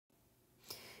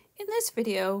In this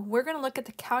video, we're going to look at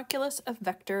the calculus of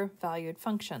vector-valued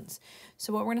functions.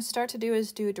 So what we're going to start to do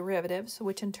is do derivatives,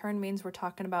 which in turn means we're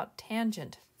talking about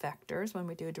tangent vectors when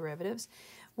we do derivatives,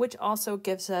 which also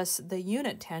gives us the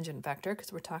unit tangent vector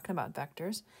because we're talking about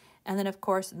vectors. And then, of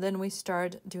course, then we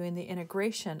start doing the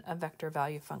integration of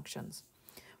vector-value functions.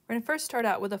 We're going to first start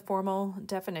out with a formal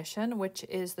definition, which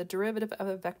is the derivative of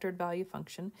a vectored value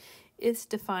function is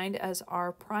defined as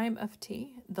r prime of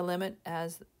t, the limit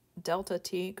as delta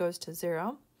t goes to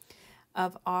 0,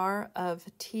 of r of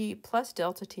t plus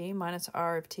delta t minus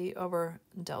r of t over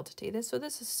delta t. So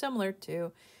this is similar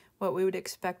to what we would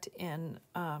expect in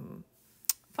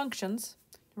functions,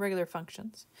 regular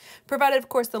functions, provided, of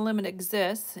course, the limit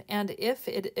exists. And if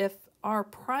r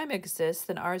prime exists,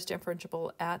 then r is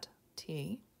differentiable at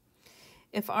t.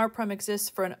 If r prime exists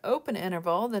for an open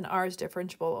interval, then r is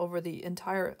differentiable over the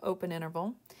entire open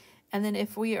interval. And then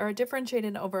if we are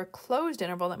differentiating over a closed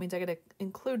interval, that means I got to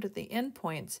include the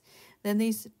endpoints, then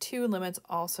these two limits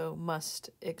also must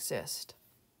exist.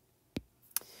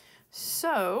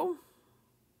 So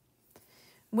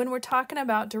when we're talking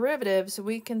about derivatives,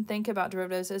 we can think about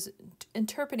derivatives as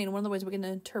interpreting. One of the ways we can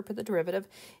interpret the derivative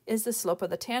is the slope of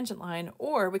the tangent line,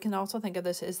 or we can also think of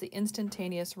this as the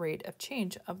instantaneous rate of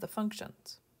change of the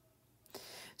functions.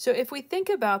 So if we think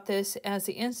about this as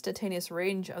the instantaneous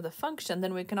range of the function,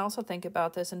 then we can also think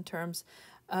about this in terms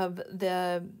of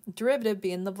the derivative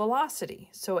being the velocity.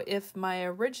 So if my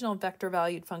original vector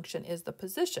valued function is the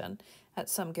position at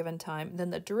some given time, then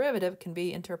the derivative can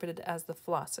be interpreted as the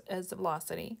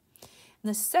velocity. And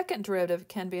the second derivative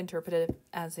can be interpreted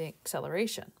as the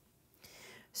acceleration.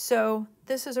 So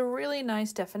this is a really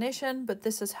nice definition, but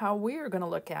this is how we are going to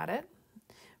look at it.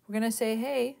 We're going to say,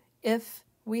 hey, if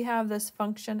we have this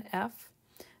function f,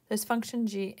 this function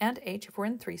g, and h, if we're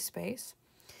in 3 space,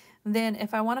 then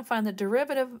if I want to find the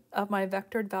derivative of my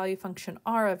vectored value function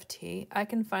r of t, I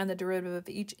can find the derivative of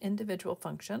each individual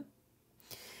function.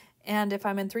 And if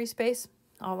I'm in 3 space,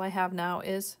 all I have now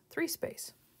is 3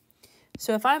 space.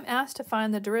 So if I'm asked to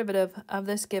find the derivative of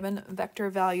this given vector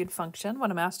valued function,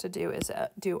 what I'm asked to do is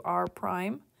do r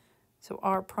prime, so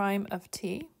r prime of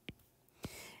t.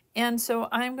 And so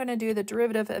I'm going to do the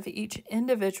derivative of each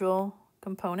individual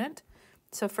component.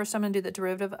 So first I'm going to do the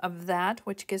derivative of that,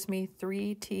 which gives me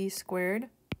 3t squared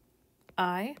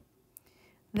I.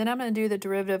 Then I'm going to do the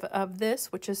derivative of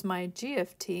this, which is my g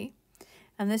of t.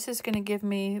 And this is going to give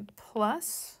me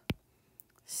plus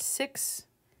 6t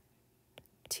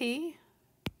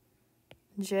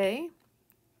j.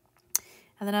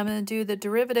 And then I'm going to do the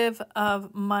derivative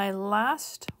of my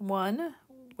last one,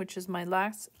 which is my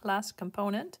last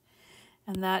component,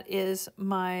 and that is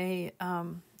my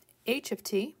h of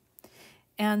t.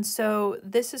 And so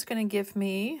this is going to give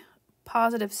me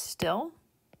positive still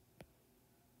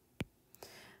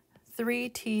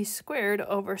 3t squared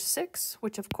over 6,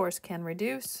 which of course can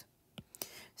reduce.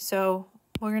 So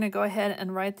we're going to go ahead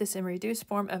and write this in reduced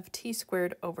form of t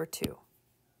squared over 2.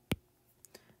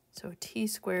 So t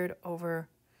squared over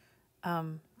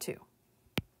 2.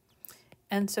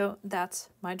 And so that's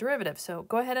my derivative. So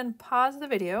go ahead and pause the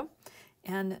video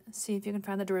and see if you can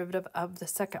find the derivative of the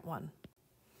second one.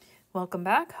 Welcome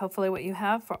back. Hopefully what you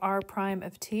have for r prime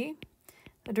of t.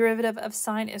 The derivative of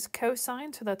sine is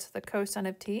cosine, so that's the cosine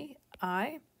of t,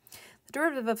 I. The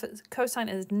derivative of cosine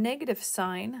is negative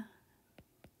sine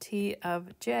t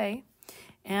of j.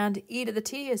 And e to the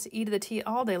t is e to the t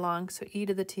all day long, so e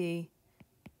to the t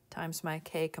times my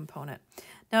k component.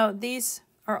 Now these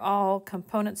are all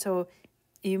components, so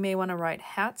you may want to write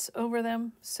hats over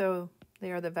them, so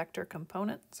they are the vector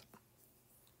components.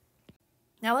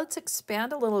 Now let's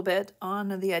expand a little bit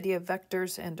on the idea of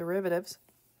vectors and derivatives.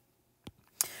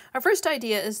 Our first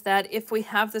idea is that if we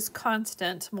have this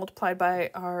constant multiplied by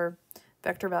our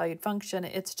vector valued function,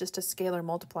 it's just a scalar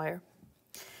multiplier.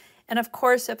 And of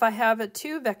course, if I have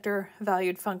 2 vector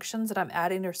valued functions that I'm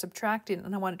adding or subtracting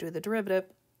and I want to do the derivative,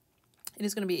 it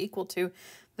is going to be equal to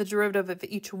the derivative of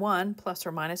each one, plus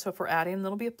or minus. So if we're adding,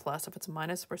 it'll be a plus. If it's a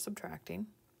minus, we're subtracting.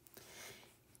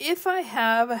 If I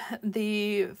have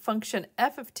the function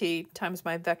f of t times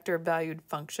my vector valued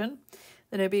function,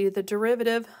 then it'd be the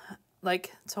derivative,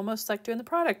 like it's almost like doing the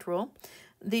product rule,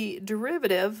 the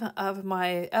derivative of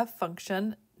my f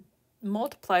function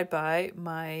multiplied by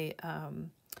my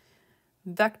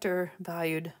vector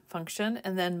valued function,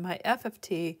 and then my f of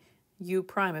t, u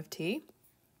prime of t.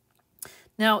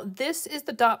 Now, this is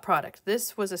the dot product.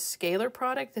 This was a scalar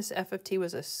product. This f of t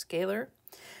was a scalar.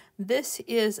 This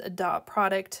is a dot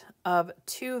product of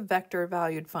 2 vector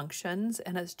valued functions,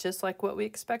 and it's just like what we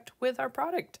expect with our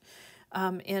product.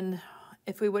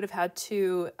 If we would have had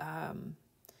two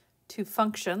two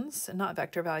functions, not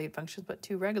vector valued functions, but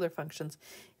two regular functions,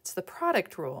 it's the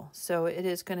product rule. So it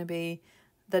is going to be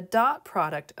the dot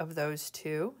product of those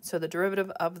two. So the derivative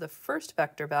of the first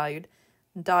vector valued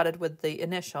dotted with the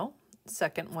initial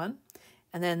second one,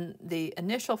 and then the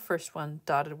initial first one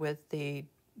dotted with the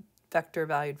vector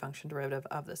valued function derivative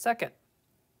of the second.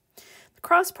 The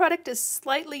cross product is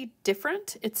slightly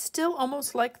different. It's still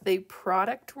almost like the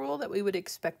product rule that we would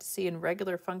expect to see in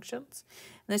regular functions.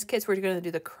 In this case, we're going to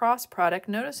do the cross product.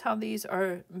 Notice how these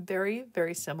are very,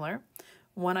 very similar.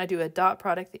 One I do a dot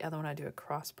product, the other one I do a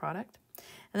cross product.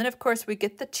 And then, of course, we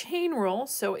get the chain rule.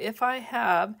 So if I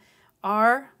have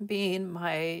R being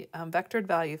my vectored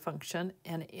value function,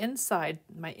 and inside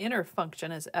my inner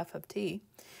function is f of t,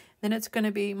 then it's going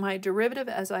to be my derivative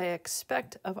as I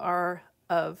expect of R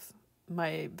of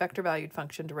my vector valued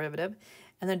function derivative.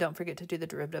 And then don't forget to do the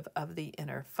derivative of the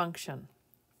inner function.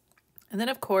 And then,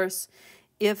 of course,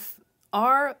 if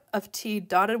R of t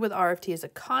dotted with R of t is a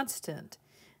constant,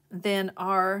 then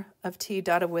R of t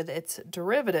dotted with its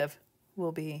derivative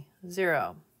will be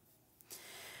 0.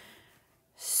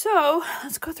 So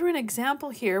let's go through an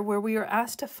example here where we are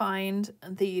asked to find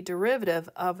the derivative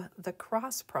of the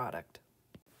cross product.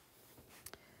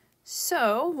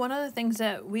 So one of the things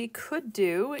that we could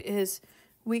do is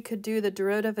we could do the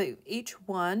derivative of each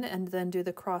one and then do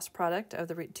the cross product of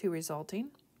the two resulting.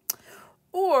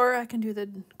 Or I can do the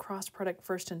cross product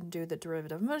first and do the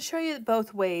derivative. I'm going to show you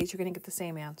both ways. You're going to get the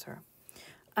same answer.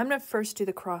 I'm going to first do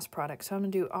the cross product. So I'm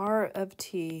going to do R of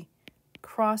t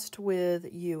crossed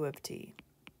with U of t.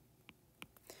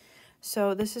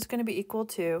 So this is going to be equal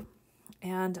to,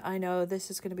 and I know this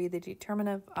is going to be the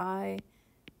determinant of I,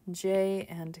 j,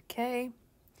 and k. I'm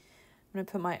going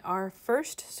to put my R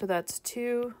first, so that's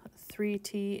 2,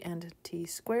 3t, and t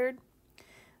squared.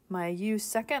 My u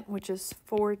second, which is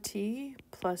 4t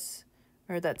plus,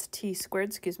 or that's t squared,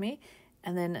 excuse me,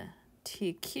 and then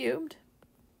t cubed.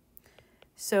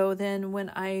 So then when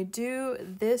I do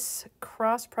this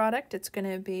cross product, it's going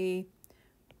to be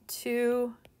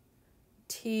 2t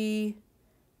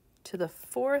to the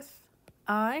 4th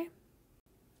I.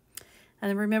 And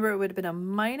then remember, it would have been a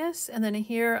minus, and then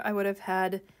here I would have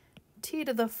had t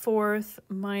to the 4th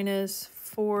minus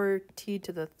 4t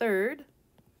to the 3rd.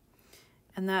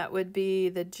 And that would be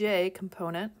the j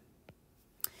component.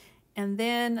 And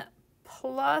then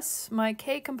plus my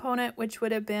k component, which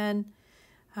would have been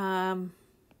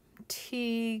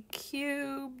t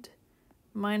cubed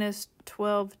minus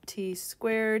 12t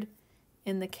squared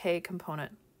in the k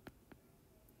component.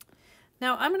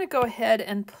 Now I'm going to go ahead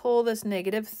and pull this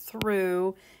negative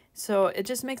through, so it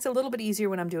just makes it a little bit easier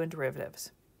when I'm doing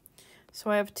derivatives. So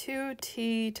I have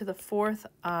 2t to the 4th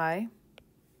I,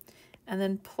 and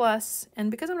then plus,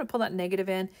 and because I'm going to pull that negative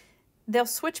in, they'll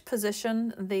switch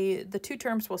position. The two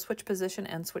terms will switch position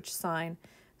and switch sign.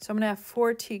 So I'm going to have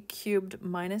 4t cubed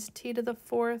minus t to the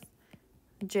 4th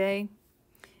j,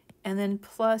 and then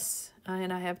plus,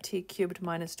 and I have t cubed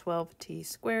minus 12t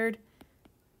squared,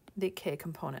 the k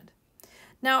component.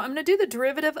 Now I'm going to do the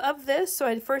derivative of this. So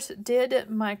I first did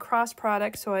my cross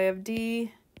product. So I have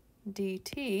d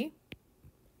dt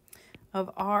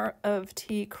of R of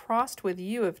t crossed with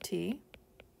U of t,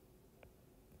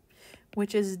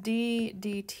 which is d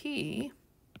dt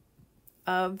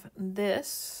of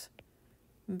this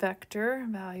vector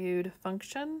valued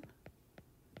function.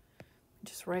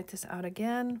 Just write this out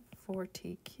again,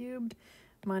 4t cubed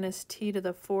minus t to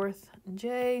the 4th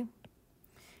j,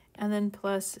 and then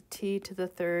plus t to the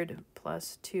 3rd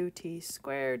plus 2t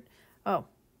squared. Oh,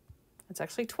 it's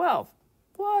actually 12.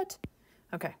 What?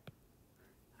 Okay.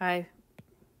 I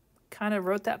kind of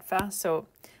wrote that fast, so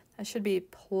that should be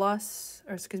plus,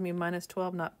 or excuse me, minus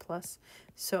 12, not plus.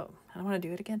 So I don't want to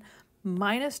do it again.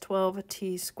 Minus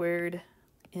 12t squared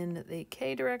in the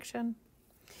k direction.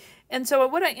 And so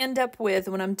what I end up with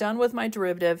when I'm done with my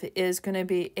derivative is going to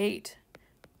be 8t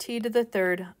to the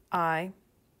 3rd I,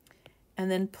 and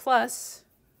then plus,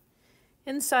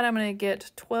 inside I'm going to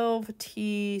get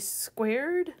 12t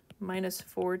squared minus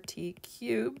 4t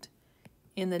cubed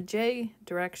in the j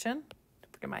direction.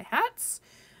 Don't forget my hats.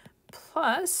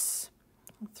 Plus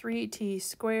 3t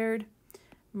squared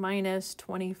minus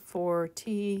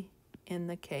 24t in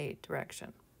the k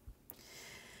direction.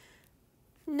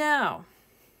 Now,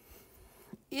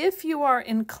 if you are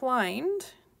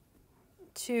inclined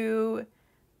to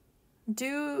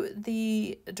do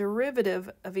the derivative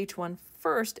of each one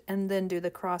first and then do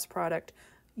the cross product,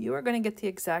 you are going to get the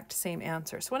exact same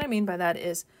answer. So what I mean by that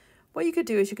is, what you could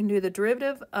do is you can do the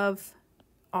derivative of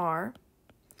r,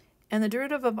 and the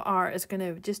derivative of r is going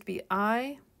to just be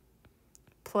I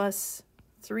plus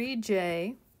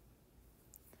 3j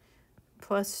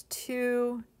plus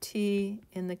 2t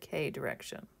in the k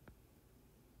direction.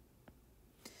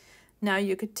 Now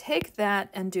you could take that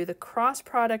and do the cross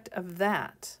product of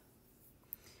that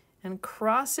and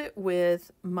cross it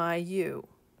with my u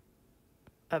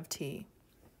of t.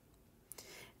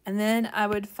 And then I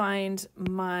would find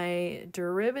my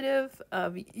derivative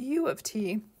of u of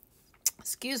t,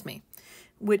 excuse me,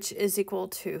 which is equal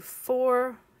to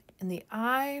 4 in the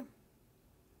I,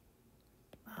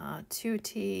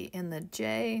 2t in the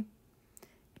j,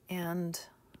 and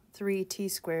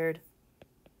 3t squared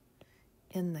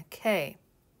in the k.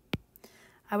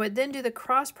 I would then do the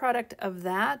cross product of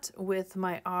that with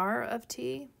my r of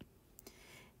t.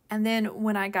 And then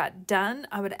when I got done,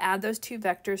 I would add those two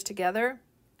vectors together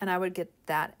and I would get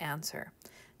that answer.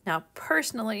 Now,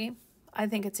 personally, I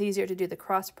think it's easier to do the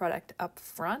cross product up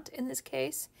front in this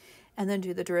case and then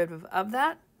do the derivative of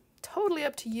that. Totally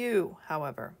up to you,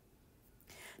 however.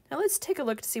 Now let's take a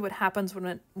look to see what happens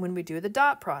when we do the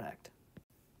dot product.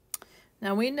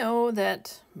 Now we know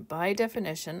that by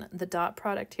definition, the dot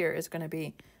product here is going to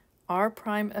be r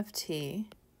prime of t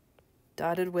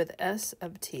dotted with s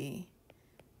of t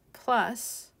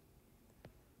plus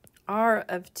r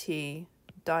of t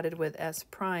dotted with s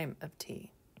prime of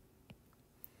t.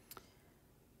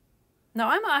 Now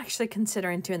I'm actually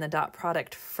considering doing the dot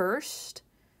product first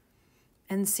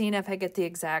and seeing if I get the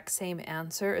exact same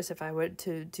answer as if I would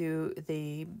to do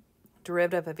the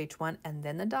derivative of each one and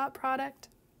then the dot product.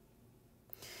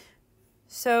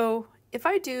 So if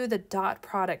I do the dot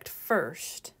product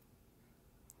first,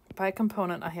 by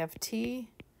component I have t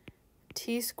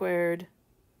squared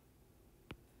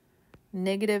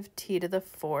negative t to the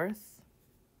fourth,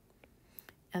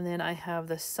 and then I have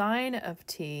the sine of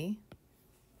t,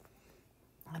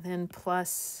 and then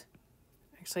plus,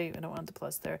 actually I don't want the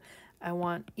plus there, I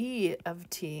want e of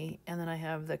t, and then I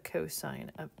have the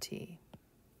cosine of t.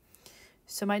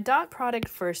 So my dot product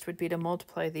first would be to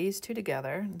multiply these two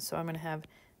together. And so I'm going to have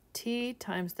t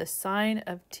times the sine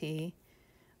of t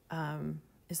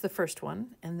is the first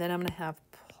one. And then I'm going to have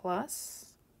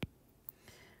plus.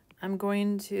 I'm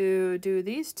going to do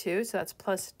these two. So that's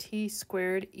plus t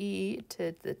squared e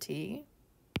to the t.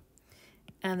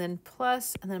 And then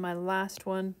plus, and then my last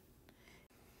one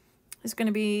is going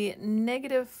to be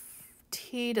negative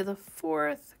t to the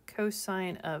fourth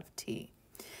cosine of t.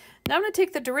 Now I'm going to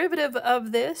take the derivative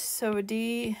of this, so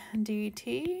d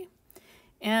dt,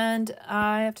 and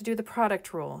I have to do the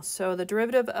product rule. So the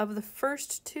derivative of the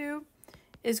first two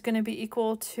is going to be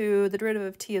equal to, the derivative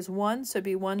of t is 1, so it'd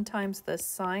be 1 times the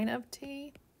sine of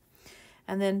t,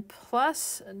 and then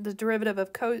plus the derivative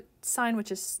of cosine,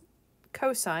 which is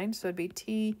cosine, so it'd be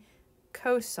t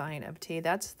cosine of t.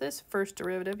 That's this first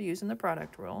derivative using the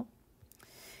product rule.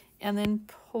 And then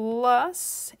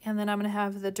plus, and then I'm going to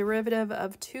have the derivative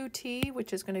of 2t,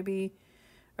 which is going to be,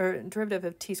 or derivative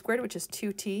of t squared, which is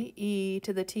 2t, e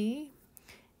to the t.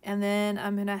 And then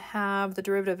I'm going to have the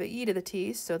derivative of e to the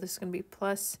t, so this is going to be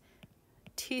plus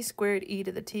t squared e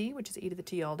to the t, which is e to the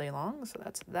t all day long, so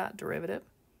that's that derivative.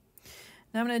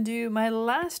 Now I'm going to do my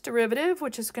last derivative,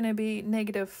 which is going to be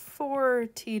negative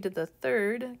 4t to the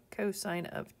third cosine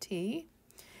of t.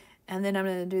 And then I'm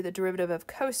going to do the derivative of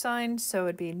cosine, so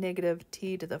it'd be negative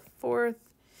t to the fourth.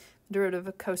 The derivative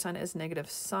of cosine is negative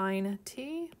sine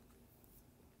t.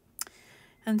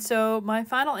 And so my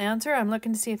final answer, I'm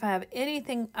looking to see if I have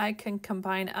anything I can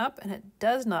combine up, and it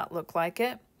does not look like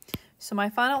it. So my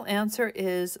final answer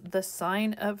is the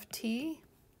sine of t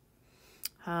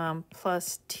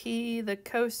plus t, the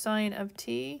cosine of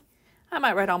t. I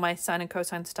might write all my sine and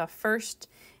cosine stuff first.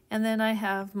 And then I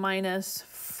have minus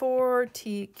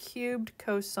 4t cubed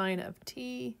cosine of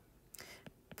t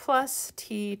plus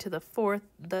t to the fourth,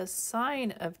 the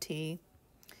sine of t.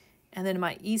 And then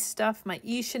my e stuff, my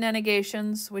e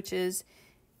shenanigations, which is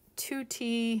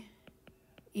 2t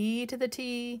e to the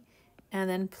t, and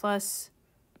then plus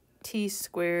t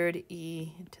squared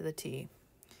e to the t.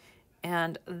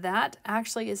 And that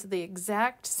actually is the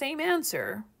exact same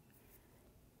answer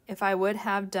if I would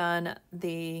have done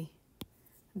the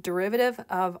derivative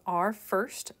of r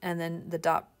first, and then the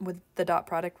dot with the dot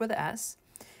product with s,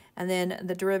 and then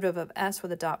the derivative of s with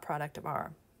the dot product of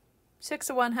r. 6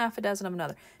 of one, half a dozen of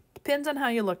another. Depends on how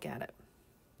you look at it.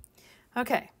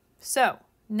 Okay, so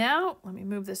now let me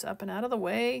move this up and out of the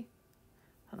way.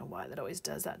 I don't know why that always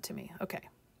does that to me. Okay.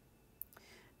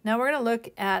 Now we're going to look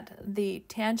at the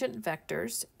tangent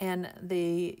vectors and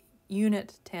the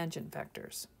unit tangent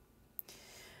vectors.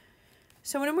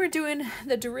 So when we're doing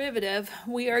the derivative,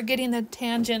 we are getting the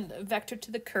tangent vector to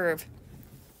the curve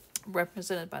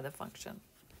represented by the function.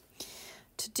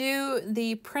 To do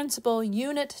the principal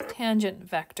unit tangent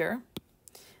vector,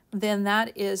 then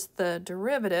that is the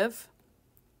derivative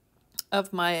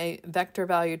of my vector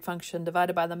valued function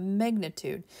divided by the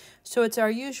magnitude. So it's our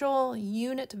usual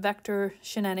unit vector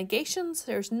shenanigans.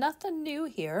 There's nothing new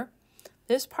here.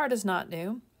 This part is not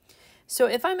new. So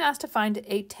if I'm asked to find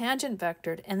a tangent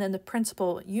vector and then the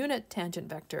principal unit tangent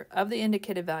vector of the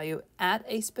indicated value at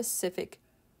a specific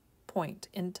point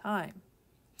in time,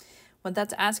 what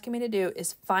that's asking me to do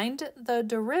is find the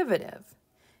derivative,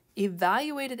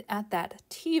 evaluate it at that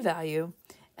t value,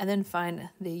 and then find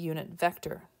the unit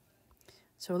vector.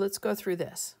 So let's go through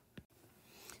this.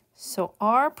 So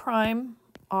r prime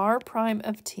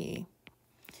of t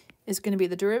is going to be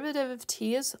the derivative of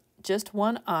t is just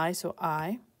one I, so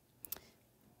I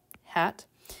hat.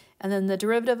 And then the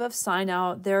derivative of psi,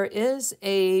 now there is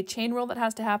a chain rule that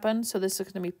has to happen, so this is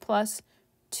going to be plus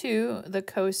 2 the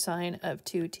cosine of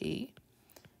 2t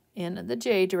in the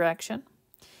j direction.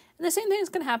 And the same thing is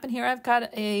going to happen here. I've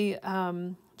got a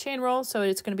chain rule, so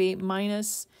it's going to be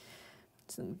minus,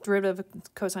 derivative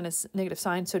of cosine is negative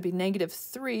sine, so it'd be negative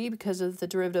 3 because of the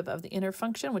derivative of the inner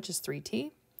function, which is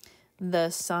 3t. The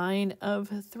sine of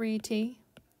 3t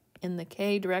in the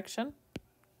k direction,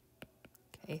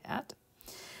 k hat.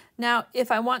 Now,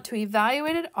 if I want to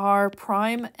evaluate it, r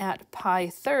prime at pi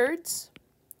thirds,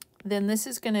 then this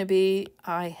is going to be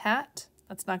I hat,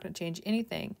 that's not going to change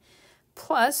anything,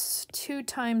 plus 2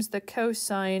 times the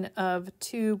cosine of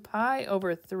 2 pi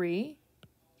over 3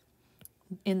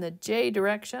 in the j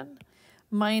direction,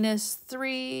 minus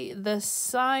 3 the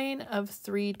sine of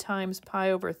 3 times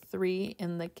pi over 3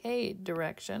 in the k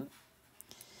direction.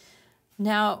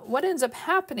 Now, what ends up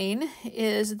happening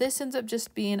is this ends up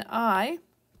just being I,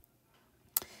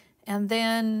 and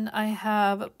then I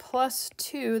have plus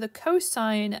 2, the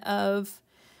cosine of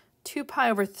 2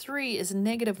 pi over 3 is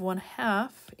negative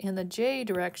 1/2 in the j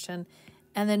direction,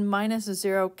 and then minus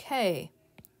 0k.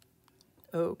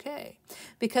 Okay,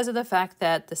 because of the fact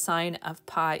that the sine of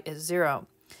pi is 0.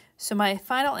 So my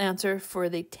final answer for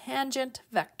the tangent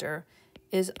vector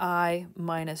is I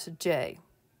minus j.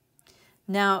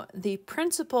 Now, the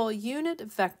principal unit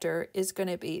vector is going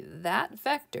to be that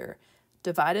vector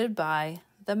divided by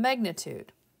the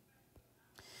magnitude.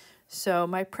 So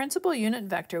my principal unit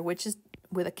vector, which is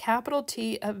with a capital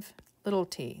T of little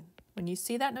t, when you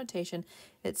see that notation,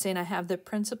 it's saying I have the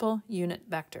principal unit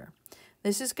vector.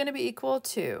 This is going to be equal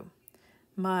to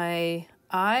my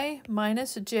I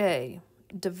minus j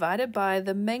divided by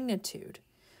the magnitude.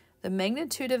 The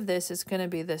magnitude of this is going to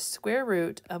be the square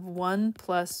root of 1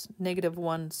 plus negative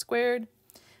 1 squared.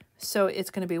 So it's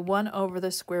going to be 1 over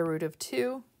the square root of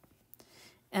 2.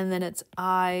 And then it's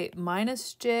I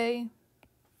minus j,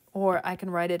 or I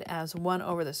can write it as 1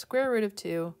 over the square root of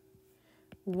 2,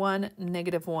 1,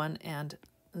 negative 1, and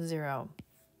 0.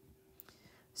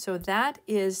 So that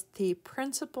is the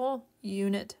principal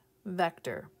unit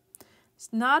vector.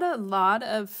 It's not a lot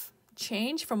of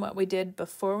change from what we did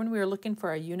before when we were looking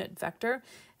for a unit vector.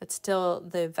 It's still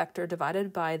the vector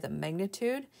divided by the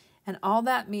magnitude, and all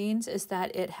that means is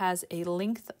that it has a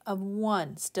length of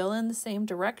 1, still in the same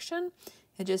direction.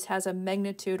 It just has a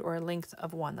magnitude or a length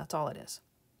of 1. That's all it is.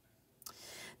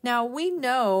 Now we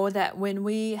know that when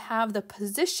we have the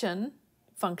position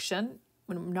function,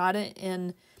 when we're not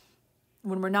in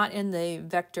the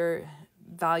vector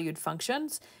valued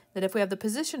functions, that if we have the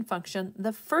position function,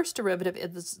 the first derivative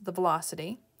is the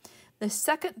velocity, the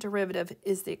second derivative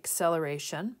is the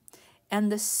acceleration,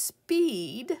 and the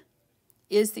speed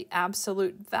is the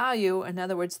absolute value, in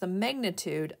other words, the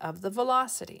magnitude of the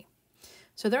velocity.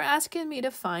 So they're asking me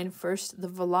to find first the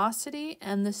velocity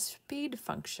and the speed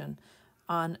function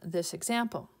on this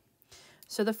example.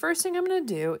 So the first thing I'm going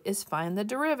to do is find the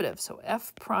derivative. So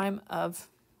f prime of,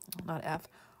 not f,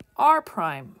 r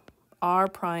prime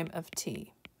of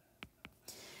t.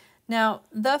 Now,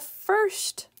 the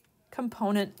first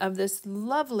component of this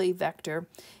lovely vector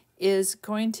is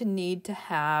going to need to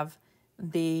have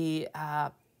the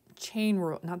chain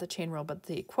rule, not the chain rule, but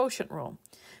the quotient rule.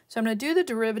 So I'm going to do the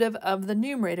derivative of the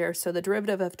numerator. So the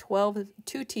derivative of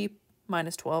 2t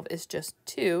minus 12 is just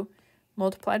 2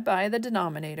 multiplied by the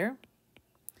denominator,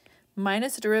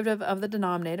 minus the derivative of the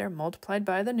denominator multiplied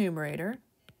by the numerator,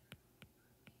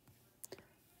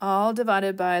 all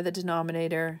divided by the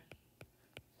denominator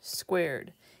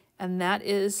squared. And that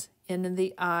is in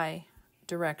the I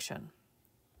direction.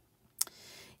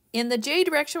 In the j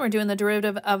direction, we're doing the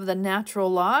derivative of the natural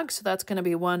log, so that's going to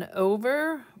be 1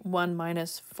 over 1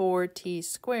 minus 4t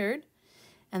squared.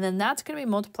 And then that's going to be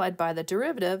multiplied by the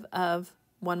derivative of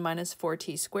 1 minus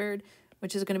 4t squared,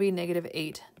 which is going to be negative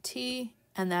 8t,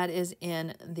 and that is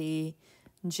in the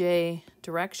j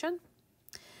direction.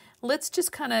 Let's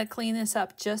just kind of clean this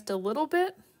up just a little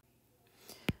bit.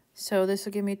 So this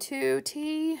will give me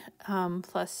 2t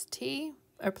plus t,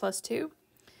 or plus 2.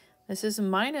 This is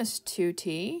minus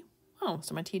 2t. Oh,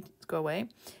 so my t go away.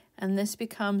 And this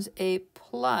becomes a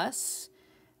plus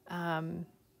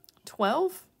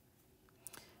 12.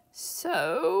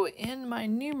 So in my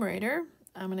numerator,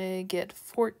 I'm going to get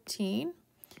 14.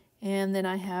 And then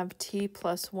I have t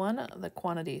plus 1, the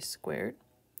quantity squared,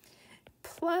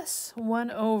 plus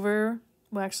 1 over,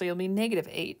 well, actually, it'll be negative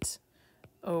 8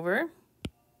 over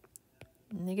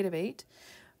negative 8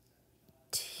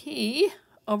 t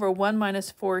over 1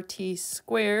 minus 4t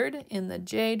squared in the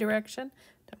j direction.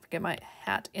 Don't forget my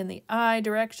hat in the I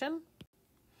direction.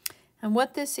 And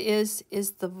what this is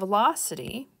the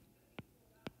velocity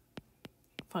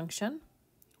function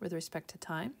with respect to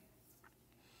time.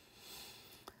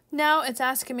 Now it's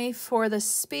asking me for the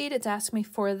speed, it's asking me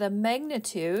for the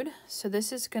magnitude. So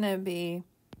this is going to be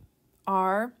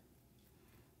r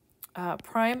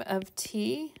prime of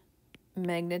t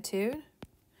magnitude,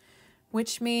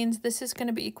 which means this is going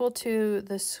to be equal to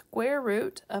the square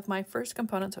root of my first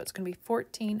component. So it's going to be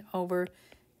 14 over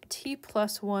t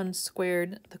plus 1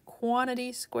 squared, the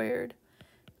quantity squared,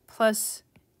 plus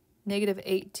negative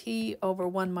 8t over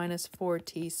 1 minus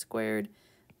 4t squared,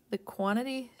 the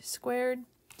quantity squared.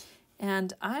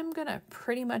 And I'm going to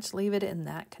pretty much leave it in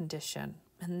that condition.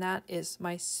 And that is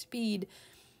my speed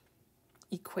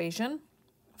equation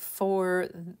for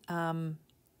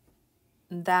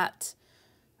that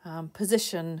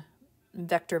position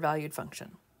vector valued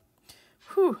function.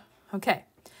 Whew, okay.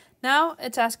 Now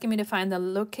it's asking me to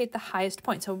locate the highest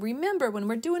point. So remember, when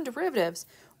we're doing derivatives,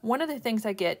 one of the things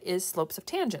I get is slopes of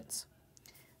tangents.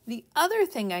 The other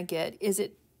thing I get is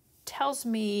it tells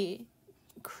me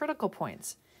critical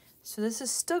points. So this is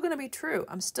still going to be true.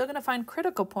 I'm still going to find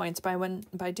critical points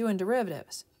by doing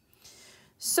derivatives.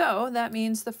 So that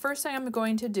means the first thing I'm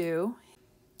going to do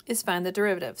is find the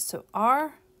derivative. So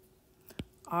r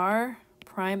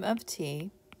prime of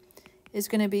t is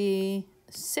going to be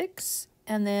 6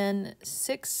 and then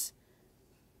 6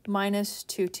 minus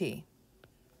 2t.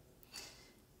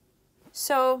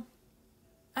 So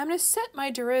I'm going to set my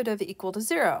derivative equal to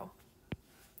 0.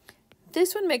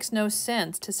 This one makes no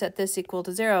sense to set this equal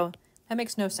to 0. That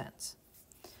makes no sense.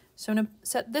 So I'm going to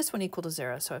set this one equal to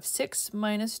 0. So I have 6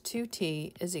 minus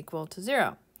 2t is equal to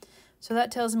 0. So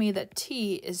that tells me that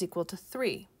t is equal to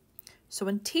 3. So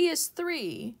when t is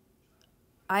 3,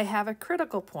 I have a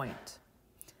critical point.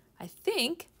 I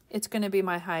think it's going to be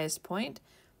my highest point,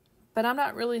 but I'm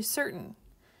not really certain.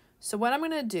 So what I'm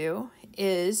going to do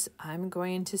is I'm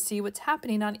going to see what's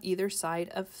happening on either side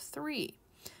of 3.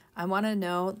 I want to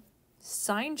know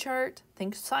sign chart,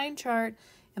 think sign chart.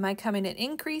 Am I coming in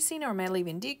increasing or am I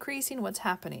leaving decreasing? What's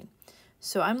happening?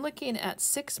 So I'm looking at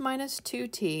 6 minus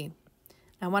 2t.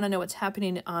 I want to know what's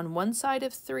happening on one side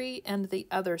of 3 and the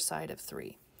other side of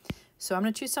 3. So I'm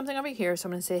going to choose something over here. So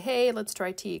I'm going to say, hey, let's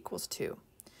try t equals 2.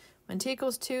 When t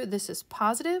equals 2, this is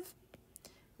positive.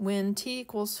 When t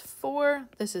equals 4,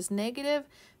 this is negative.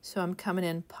 So I'm coming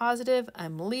in positive.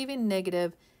 I'm leaving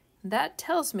negative. That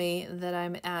tells me that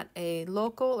I'm at a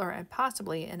local or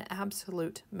possibly an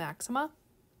absolute maxima.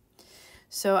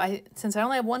 So since I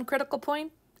only have one critical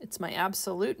point, it's my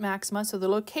absolute maxima. So the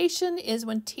location is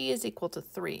when t is equal to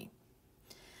 3.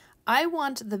 I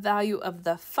want the value of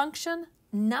the function,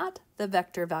 not the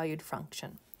vector valued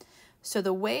function. So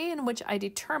the way in which I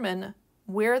determine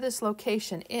where this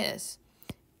location is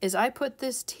I put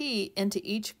this t into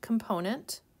each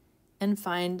component and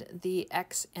find the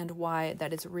x and y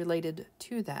that is related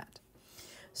to that.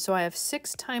 So I have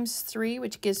 6 times 3,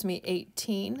 which gives me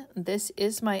 18. This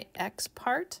is my x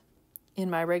part in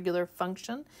my regular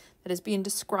function that is being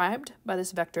described by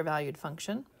this vector valued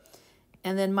function.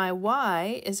 And then my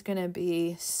y is going to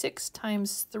be 6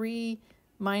 times 3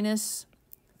 minus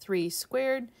 3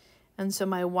 squared. And so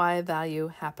my y value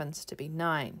happens to be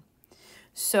 9.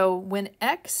 So when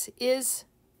x is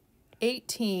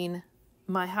 18,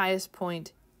 my highest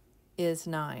point is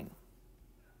 9.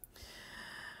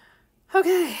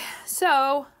 Okay,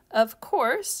 so of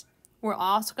course, we're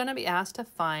also going to be asked to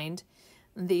find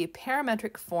the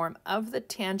parametric form of the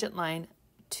tangent line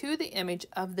to the image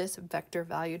of this vector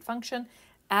valued function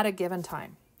at a given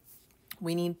time.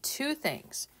 We need two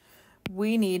things.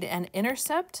 We need an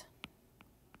intercept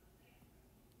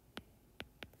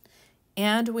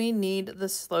and we need the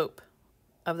slope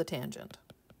of the tangent.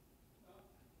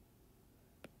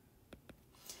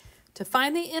 To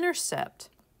find the intercept,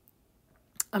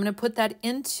 I'm going to put that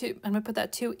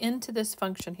 2 into this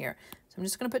function here. So I'm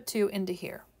just going to put 2 into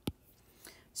here.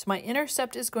 So my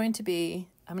intercept is going to be,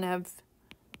 I'm going to have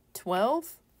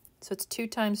 12. So it's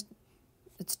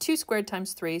 2 squared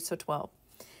times 3, so 12.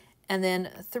 and then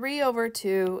 3 over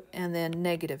 2, and then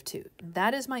negative 2.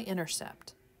 That is my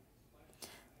intercept.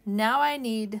 Now I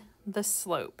need the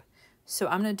slope. So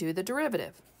I'm going to do the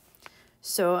derivative.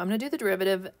 So I'm going to do the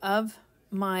derivative of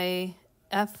my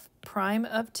f prime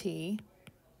of t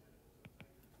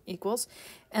equals,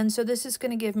 and so this is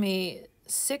going to give me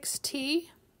 6t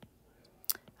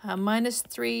minus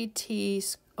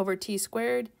 3t over t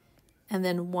squared, and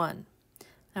then 1.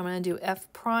 I'm going to do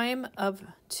f prime of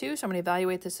 2, so I'm going to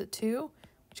evaluate this at 2,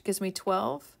 which gives me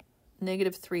 12,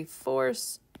 negative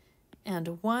 3/4,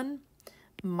 and 1.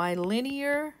 My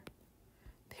linear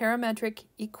parametric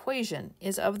equation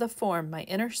is of the form my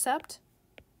intercept,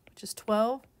 which is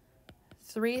 12,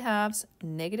 3/2,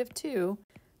 negative 2,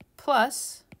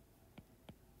 plus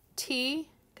t,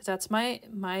 because that's my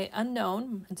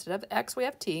unknown. Instead of x, we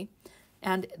have t,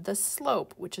 and the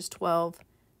slope, which is 12,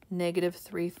 negative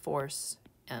 3/4,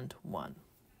 and 1.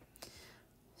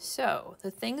 So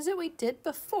the things that we did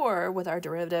before with our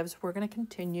derivatives, we're going to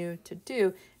continue to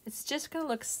do. It's just going to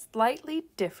look slightly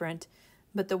different,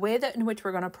 but the way that in which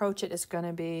we're going to approach it is going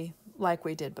to be like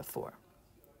we did before.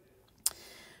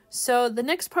 So the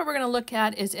next part we're going to look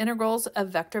at is integrals of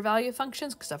vector value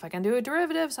functions, because if I can do a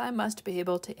derivatives, I must be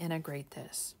able to integrate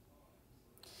this.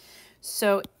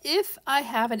 So if I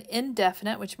have an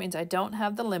indefinite, which means I don't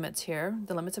have the limits here,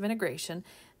 the limits of integration,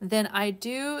 then I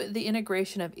do the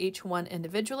integration of each one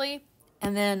individually,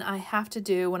 and then I have to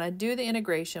do, when I do the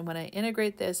integration, when I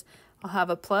integrate this, I'll have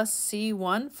a plus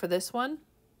C1 for this one,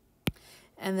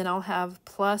 and then I'll have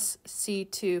plus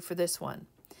C2 for this one.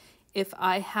 If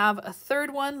I have a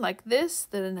third one like this,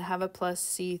 then I have a plus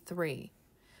C3.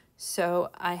 So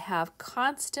I have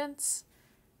constants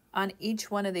on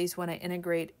each one of these when I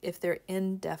integrate if they're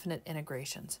indefinite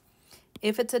integrations.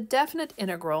 If it's a definite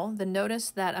integral, then notice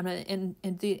that I'm going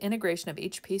to the integration of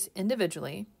each piece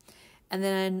individually, and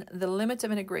then the limits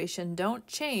of integration don't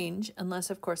change unless,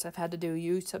 of course, I've had to do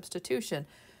U substitution,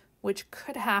 which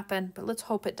could happen, but let's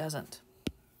hope it doesn't.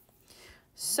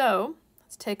 So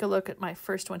let's take a look at my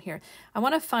first one here. I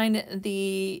want to find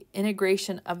the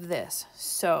integration of this.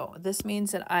 So this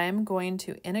means that I'm going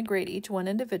to integrate each one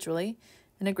individually.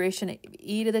 Integration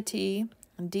e to the t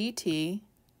dt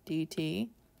dt,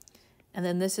 and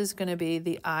then this is going to be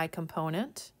the I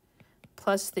component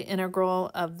plus the integral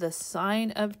of the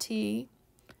sine of t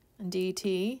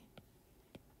dt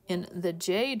in the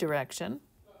j direction,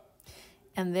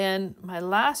 and then my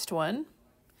last one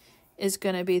is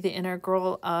going to be the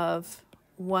integral of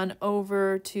 1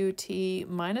 over 2t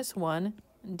minus 1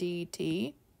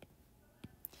 dt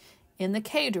in the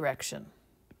k direction.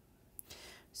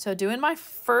 So doing my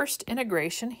first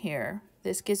integration here,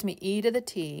 this gives me e to the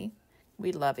t,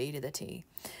 we love e to the t,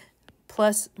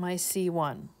 plus my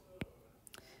c1.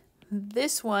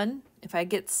 This one, if I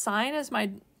get sine as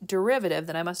my derivative,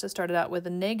 then I must have started out with a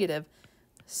negative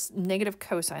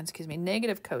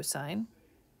cosine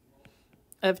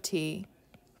of t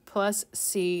plus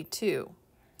c2.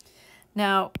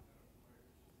 Now,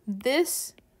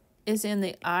 this is in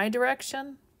the I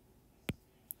direction,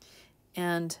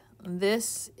 and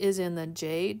this is in the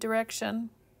j direction.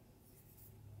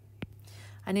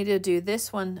 I need to do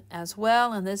this one as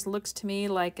well, and this looks to me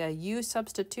like a u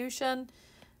substitution.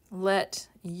 Let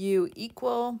u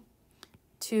equal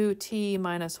 2t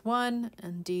minus 1,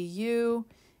 and du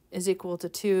is equal to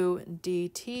 2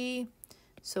 dt.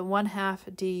 So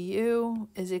 1/2 du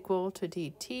is equal to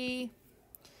dt.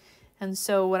 And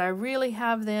so what I really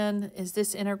have then is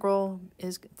this integral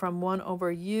is from 1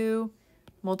 over u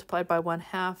multiplied by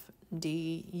 1/2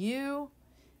 du.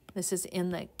 This is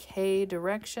in the k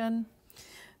direction.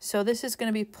 So this is going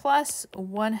to be plus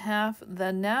 1/2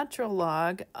 the natural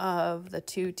log of the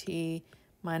 2t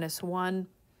minus 1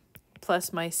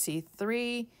 plus my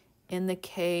c3 in the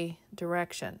k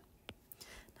direction.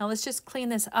 Now let's just clean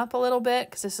this up a little bit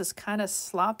because this is kind of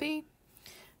sloppy.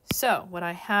 So what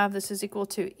I have, this is equal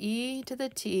to e to the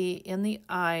t in the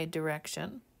I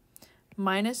direction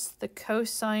minus the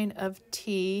cosine of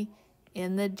t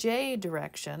in the j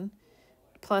direction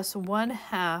plus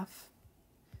 1/2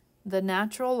 the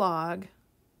natural log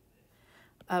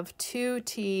of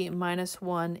 2t minus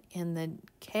 1 in the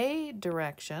k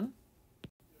direction,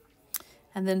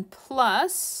 and then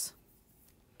plus,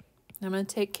 I'm going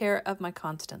to take care of my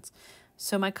constants.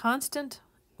 So my constant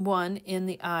 1 in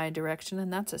the I direction,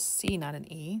 and that's a C, not an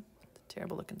E,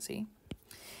 terrible looking C.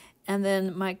 And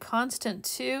then my constant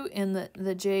 2 in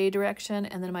the j direction,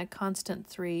 and then my constant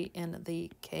 3 in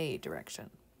the k direction.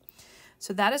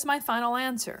 So that is my final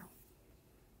answer.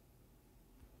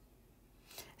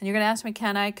 And you're going to ask me,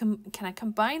 can I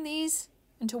combine these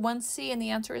into one C? And the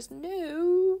answer is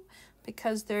no,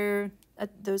 because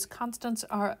those constants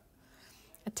are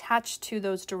attached to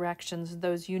those directions,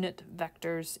 those unit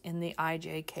vectors in the I,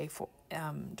 J, K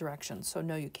directions. So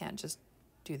no, you can't just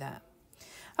do that.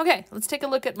 Okay, let's take a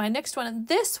look at my next one. And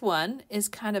this one is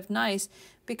kind of nice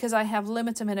because I have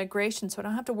limits of integration, so I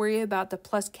don't have to worry about the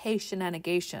plus k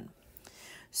shenanigation.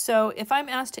 So if I'm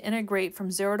asked to integrate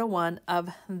from 0 to 1 of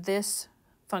this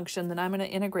function, then I'm going to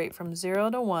integrate from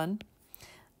 0 to 1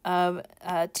 of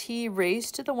t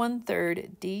raised to the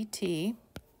 1/3 dt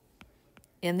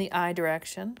in the I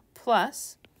direction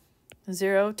plus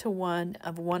 0 to 1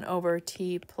 of 1 over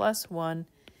t plus 1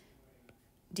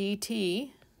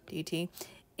 dt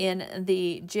in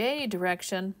the j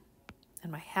direction,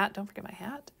 and my hat, don't forget my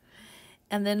hat,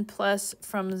 and then plus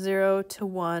from 0 to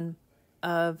 1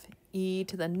 of e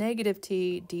to the negative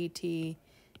t dt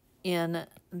in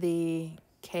the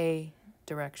k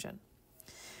direction.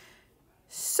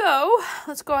 So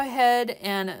let's go ahead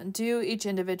and do each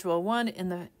individual one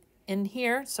in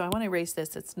here. So I want to erase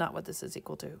this. It's not what this is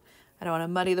equal to. I don't want to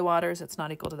muddy the waters. It's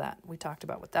not equal to that. We talked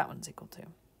about what that one's equal to.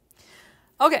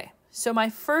 Okay, so my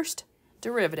first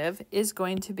derivative is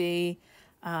going to be,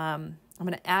 I'm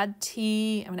going to add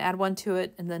t, I'm going to add 1 to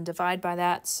it, and then divide by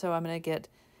that. So I'm going to get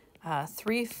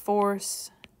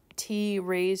 3/4 t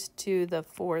raised to the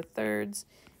 4/3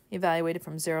 evaluated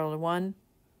from 0 to 1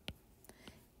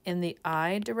 in the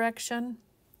I direction.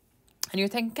 And you're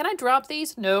thinking, can I drop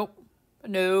these? No,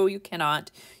 no, you cannot.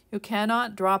 You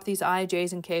cannot drop these I,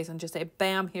 J's, and K's and just say,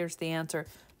 bam, here's the answer.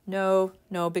 No,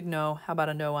 no, big no. How about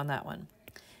a no on that one?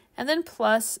 And then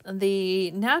plus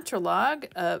the natural log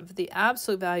of the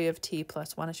absolute value of t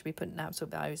plus 1. I should be putting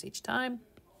absolute values each time.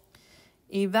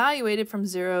 Evaluated from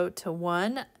 0 to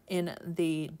 1 in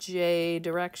the j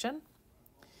direction.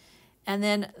 And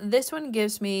then this one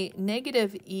gives me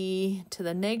negative e to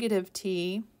the negative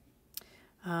t,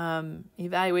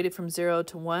 evaluated from 0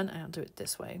 to 1. I'll do it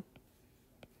this way,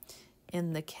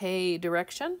 in the k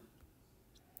direction.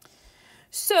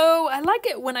 So I like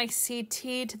it when I see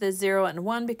t to the 0 and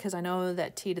 1 because I know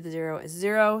that t to the 0 is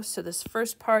 0. So this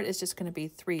first part is just going to be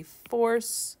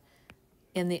 3/4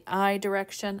 in the I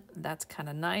direction. That's kind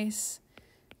of nice.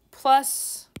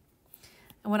 Plus,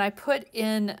 and when I put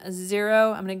in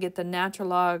 0, I'm going to get the natural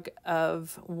log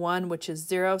of 1, which is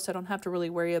 0. So I don't have to really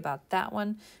worry about that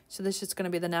one. So this is going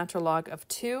to be the natural log of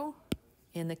 2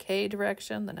 in the k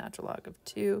direction, the natural log of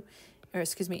 2, or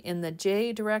excuse me, in the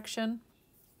j direction.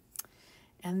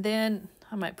 And then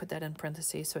I might put that in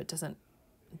parentheses so it doesn't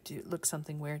look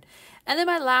something weird. And then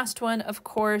my last one, of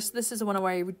course, this is the one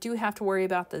where I do have to worry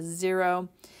about the 0.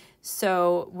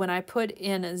 So when I put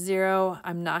in 0,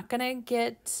 I'm not going to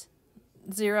get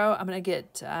 0. I'm going to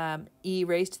get e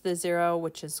raised to the 0,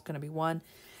 which is going to be 1.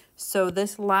 So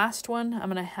this last one,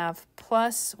 I'm going to have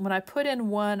plus. When I put in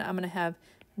 1, I'm going to have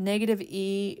negative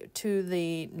e to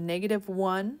the negative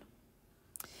 1.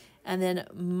 And then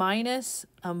minus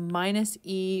a minus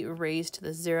e raised to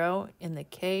the 0 in the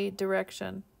k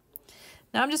direction.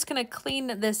 Now I'm just going to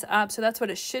clean this up. So that's what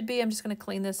it should be. I'm just going to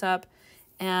clean this up.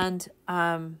 And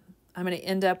I'm going to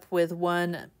end up with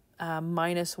 1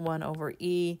 minus 1 over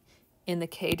e in the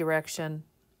k direction.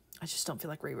 I just don't feel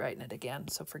like rewriting it again,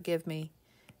 so forgive me.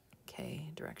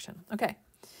 K direction. Okay,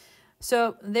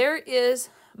 so there is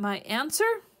my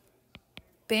answer.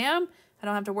 Bam. I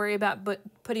don't have to worry about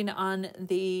putting on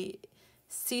the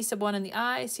C sub 1 in the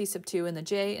I, C sub 2 in the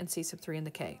J, and C sub 3 in the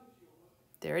K.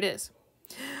 There it is.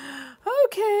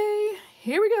 Okay,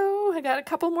 here we go. I got a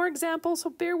couple more examples, so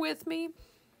bear with me.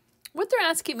 What they're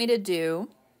asking me to do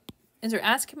is they're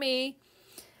asking me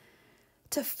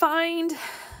to find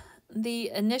the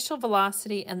initial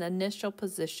velocity and the initial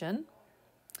position.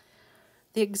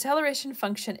 The acceleration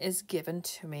function is given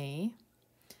to me.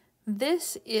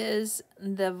 This is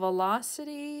the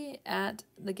velocity at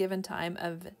the given time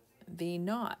of v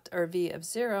naught, or v of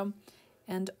 0,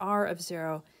 and r of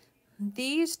 0.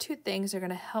 These two things are going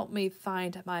to help me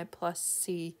find my plus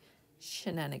c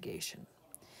shenanigation.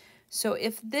 So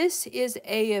if this is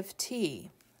a of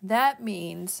t, that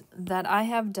means that I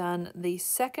have done the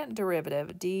second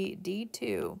derivative,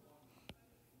 dd2,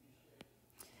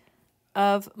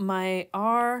 of my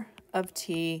r of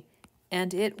t,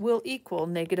 and it will equal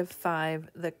 -5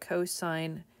 the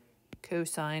cosine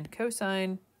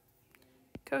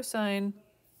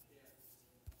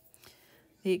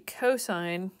the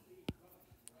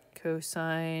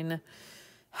cosine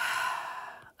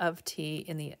of t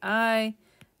in the I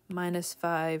minus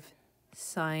 5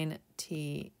 sine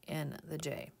t in the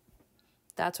j.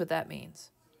 That's what that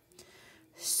means.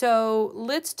 So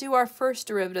let's do our first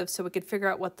derivative so we could figure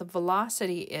out what the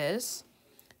velocity is.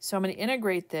 So I'm going to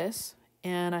integrate this,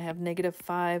 and I have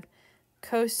 -5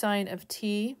 cosine of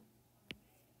t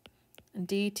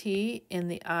dt in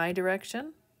the I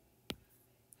direction.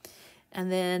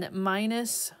 And then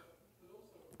minus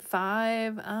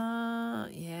 5,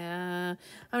 yeah,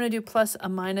 I'm going to do plus a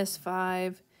minus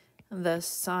 5, the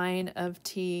sine of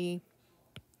t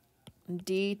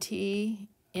dt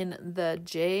in the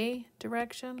j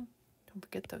direction. Don't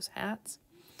forget those hats.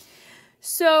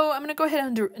 So I'm going to go ahead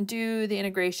and do the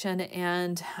integration,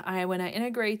 and when I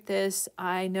integrate this,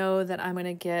 I know that I'm going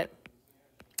to get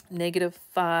negative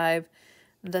 5,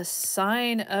 the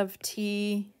sine of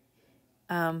t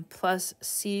plus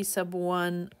c sub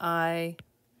 1 I,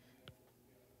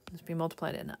 let's be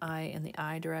multiplied in I in the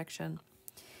I direction.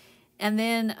 And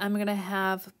then I'm going to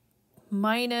have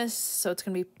minus, so it's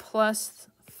going to be plus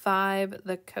 5,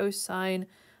 the cosine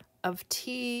of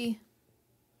t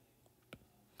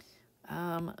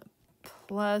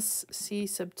plus c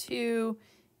sub 2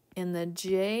 in the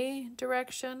j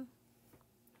direction.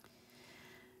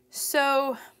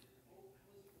 So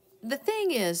the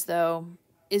thing is, though,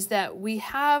 is that we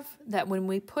have that when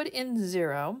we put in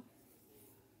 0,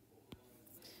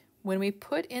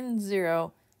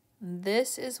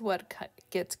 this is what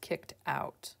gets kicked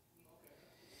out.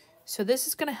 So this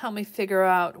is going to help me figure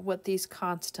out what these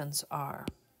constants are.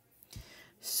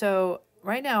 So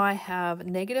right now I have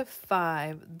negative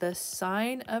 5, the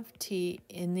sine of t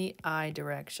in the I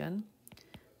direction,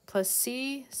 plus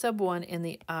c sub 1 in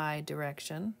the I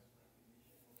direction,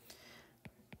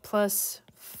 plus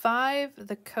 5,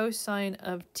 the cosine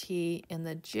of t in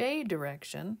the j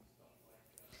direction,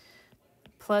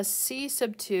 plus c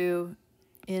sub 2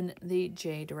 in the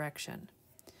j direction.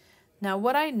 Now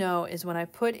what I know is when I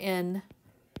put in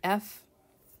when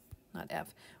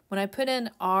I put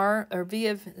in r or v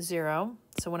of 0,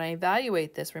 so when I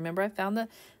evaluate this, remember I found that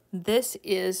this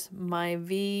is my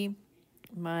v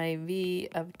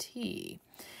of t.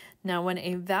 Now when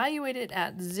evaluated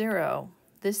at 0,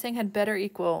 this thing had better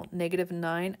equal negative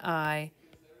 9i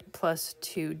plus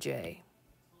 2j.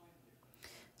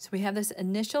 So we have this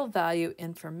initial value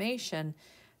information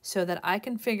so that I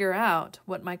can figure out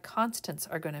what my constants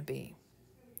are going to be.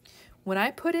 When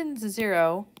I put in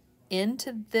 0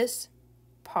 into this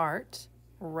part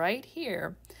right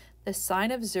here, the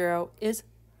sine of 0 is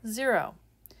 0.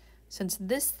 Since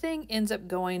this thing ends up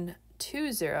going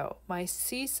to 0, my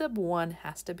c sub 1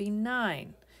 has to be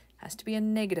 9, has to be a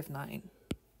negative 9.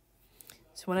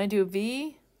 So when I do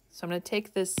v, so I'm going to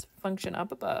take this function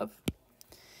up above.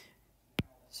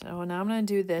 So now I'm going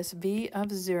to do this. V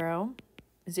of 0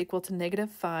 is equal to negative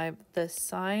 5, the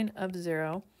sine of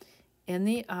 0 in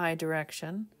the I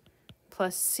direction,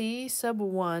 plus c sub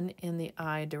 1 in the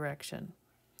I direction.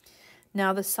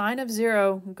 Now the sine of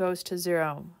 0 goes to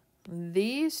 0.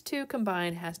 These two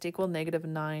combined has to equal negative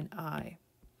 9i.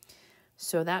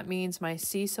 So that means my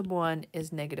c sub 1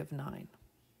 is negative 9.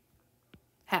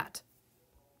 Hat.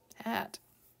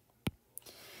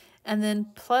 And then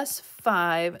plus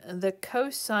 5, the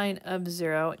cosine of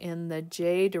 0 in the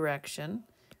j direction,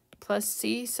 plus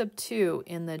c sub 2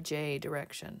 in the j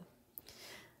direction.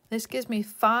 This gives me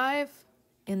 5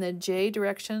 in the j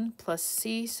direction plus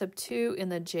c sub 2 in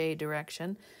the j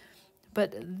direction.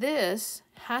 But this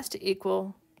has to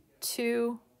equal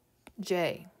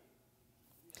 2j.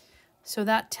 So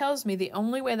that tells me the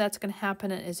only way that's going to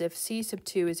happen is if c sub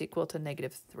 2 is equal to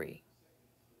negative 3.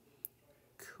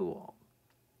 Cool.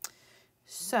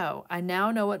 So I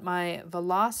now know what my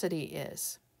velocity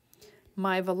is.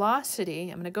 My velocity,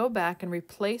 I'm going to go back and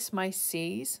replace my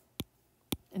c's,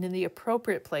 and in the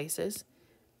appropriate places,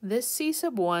 this c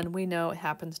sub 1 we know it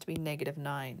happens to be negative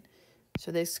 9.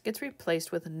 So this gets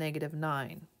replaced with negative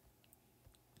 9.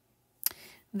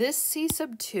 This c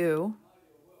sub 2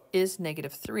 is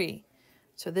negative 3.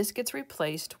 So this gets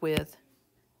replaced with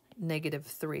negative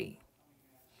 3.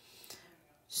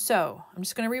 So I'm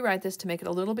just going to rewrite this to make it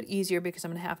a little bit easier because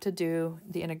I'm going to have to do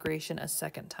the integration a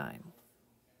second time.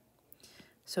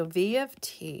 So v of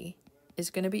t is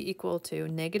going to be equal to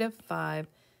negative 5,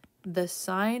 the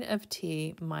sine of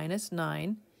t minus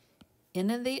 9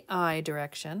 in the I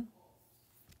direction,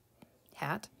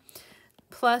 hat,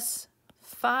 plus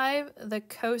 5, the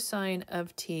cosine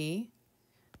of t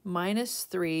minus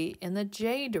 3 in the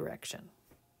j direction.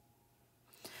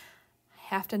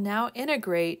 I have to now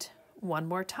integrate one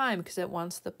more time because it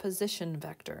wants the position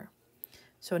vector.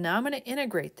 So now I'm going to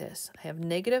integrate this. I have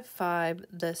negative 5,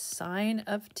 the sine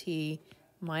of t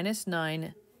minus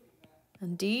 9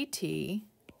 dt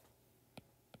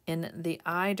in the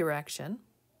I direction,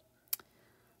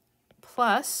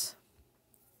 plus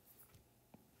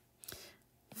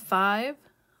 5,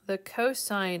 the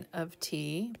cosine of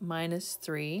t minus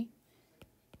 3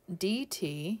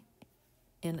 dt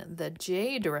in the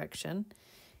j direction.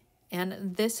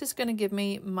 And this is going to give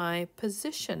me my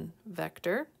position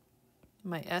vector,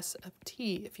 my s of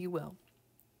t, if you will.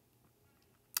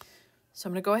 So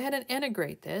I'm going to go ahead and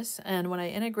integrate this. And when I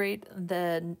integrate,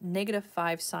 the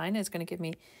 -5 sign is going to give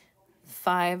me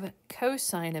 5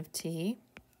 cosine of t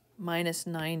minus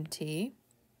 9t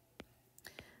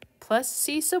plus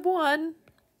c sub 1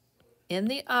 in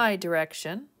the I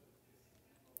direction.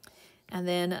 And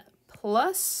then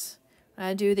plus, when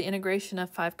I do the integration of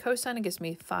 5 cosine, it gives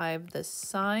me 5 the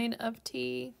sine of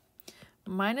t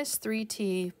minus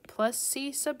 3t plus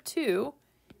c sub 2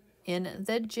 in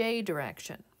the j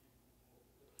direction.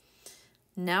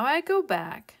 Now I go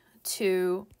back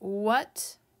to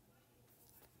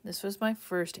this was my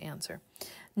first answer.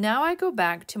 Now I go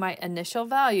back to my initial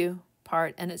value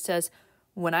part, and it says,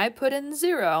 when I put in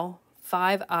 0,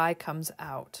 5i comes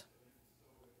out.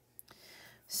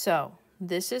 So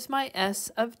this is my s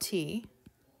of t.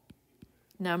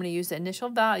 Now I'm going to use the initial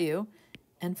value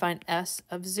and find s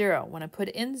of 0. When I put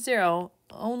in 0,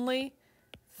 only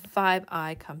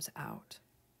 5i comes out.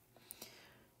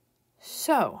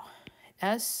 So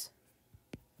s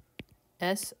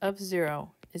of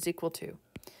 0 is equal to,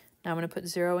 now I'm going to put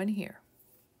 0 in here.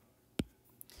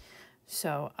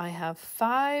 So I have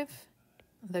 5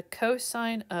 the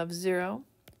cosine of 0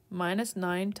 minus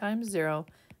 9 times 0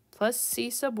 plus c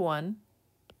sub 1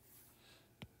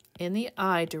 in the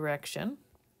I direction.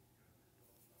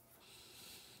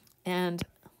 And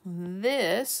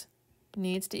this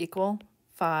needs to equal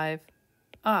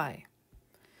 5i.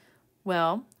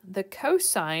 Well, the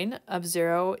cosine of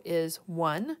 0 is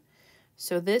 1.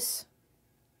 So this,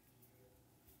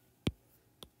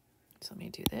 let me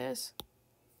do this.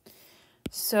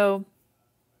 So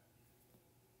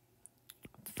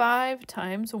 5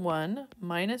 times 1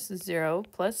 minus 0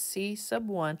 plus c sub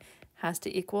 1 has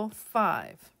to equal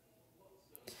 5.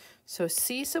 So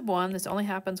c sub 1, this only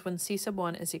happens when c sub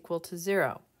 1 is equal to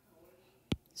 0.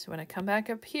 So when I come back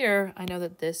up here, I know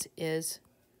that this is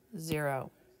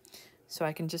 0. So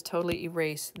I can just totally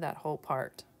erase that whole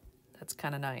part. That's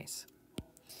kind of nice.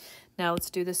 Now let's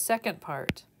do the second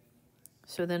part.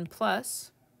 So then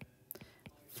plus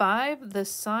 5 the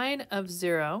sine of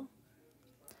 0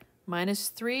 minus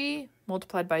 3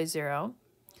 multiplied by 0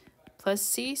 plus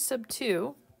c sub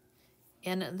 2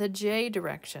 in the j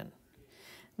direction.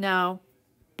 Now,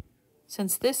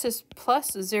 since this is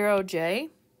plus 0j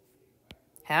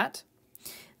hat,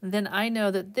 then I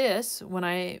know that this, when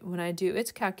I do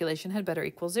its calculation, had better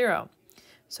equal 0.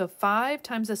 So 5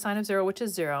 times the sine of 0, which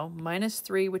is 0, minus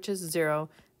 3, which is 0,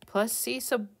 plus c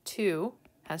sub 2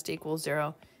 has to equal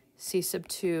 0. C sub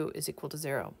 2 is equal to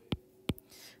 0.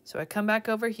 So I come back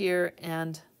over here,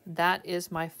 and that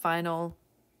is my final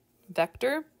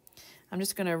vector. I'm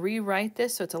just going to rewrite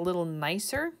this so it's a little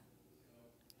nicer.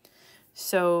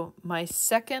 So my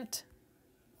second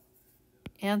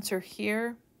answer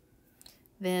here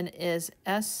then is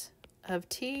s of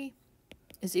t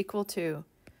is equal to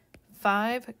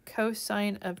 5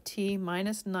 cosine of t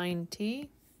minus 9t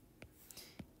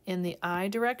in the I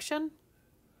direction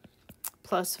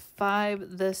plus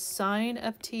 5 the sine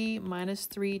of t minus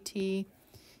 3t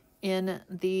in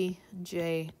the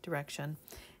j direction.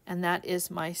 And that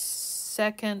is my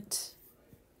second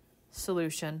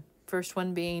solution. First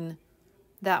one being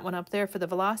that one up there for the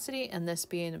velocity, and this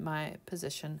being my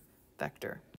position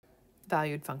vector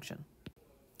valued function.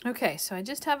 Okay, so I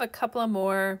just have a couple of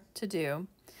more to do.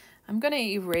 I'm going to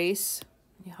erase,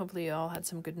 hopefully you all had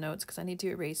some good notes, because I need to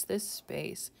erase this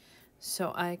space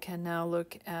so I can now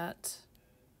look at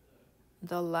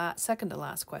the second to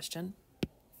last question.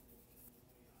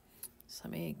 So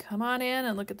let me come on in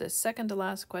and look at this second to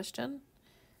last question.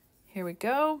 Here we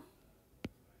go.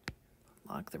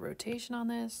 Lock the rotation on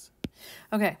this.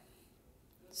 Okay,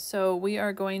 so we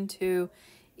are going to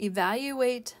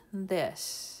evaluate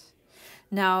this.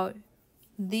 Now,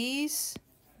 these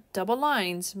double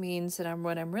lines means that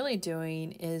what I'm really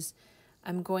doing is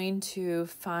I'm going to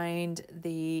find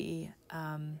the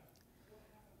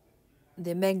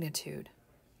magnitude.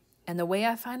 And the way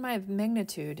I find my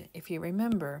magnitude, if you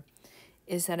remember,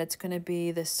 is that it's going to be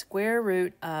the square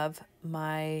root of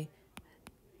my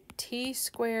t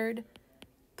squared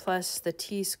plus the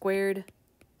t squared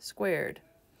squared.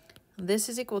 This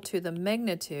is equal to the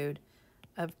magnitude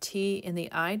of t in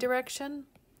the I direction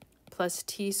plus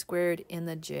t squared in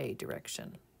the j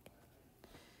direction.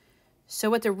 So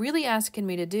what they're really asking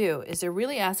me to do is they're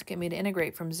really asking me to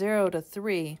integrate from 0 to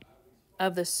 3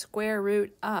 of the square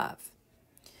root of.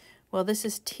 Well, this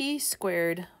is t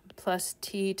squared plus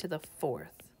t to the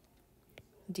 4th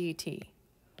dt.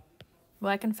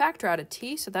 Well, I can factor out a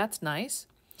t, so that's nice.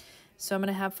 So I'm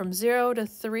going to have from 0 to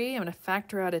 3, I'm going to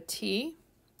factor out a t.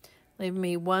 leaving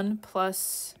me 1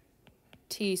 plus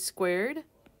t squared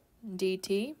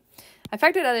dt. I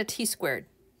factored out a t squared.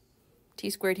 T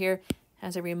squared here,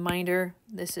 as a reminder,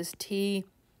 this is t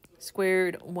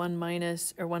squared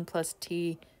 1 plus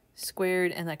t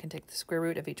squared, and I can take the square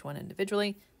root of each one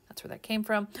individually. That's where that came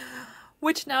from,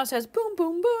 which now says boom,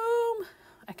 boom, boom.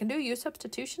 I can do u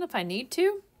substitution if I need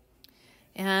to.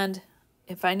 And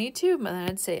if I need to, then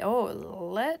I'd say, oh,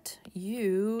 let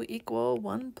u equal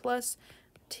 1 plus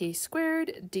t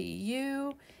squared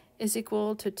du is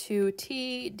equal to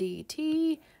 2t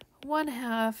dt,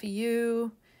 1/2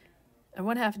 u, and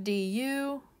 1/2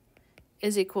 du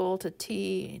is equal to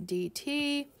t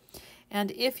dt.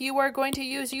 And if you are going to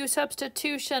use u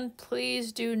substitution,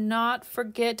 please do not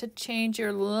forget to change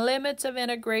your limits of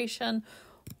integration,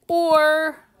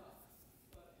 or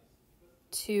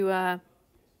to,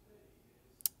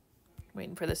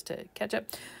 waiting for this to catch up,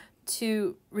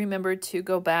 to remember to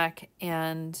go back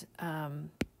and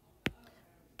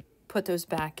put those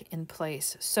back in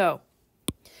place. So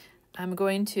I'm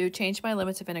going to change my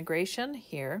limits of integration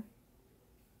here.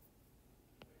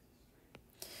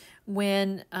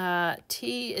 When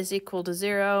t is equal to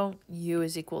 0, u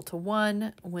is equal to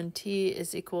 1. When t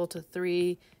is equal to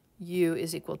 3, u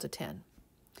is equal to 10.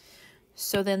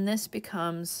 So then this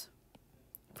becomes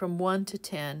from 1 to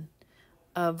 10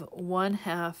 of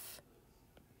 1/2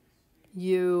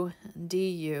 u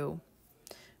du,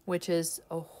 which is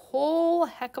a whole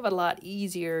heck of a lot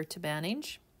easier to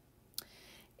manage.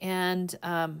 And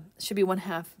should be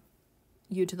 1/2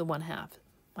 u to the 1/2.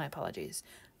 My apologies.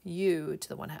 U to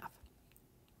the 1/2.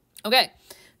 Okay,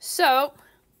 so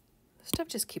stuff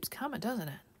just keeps coming, doesn't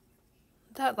it?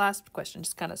 That last question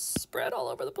just kind of spread all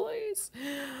over the place.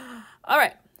 All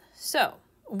right, so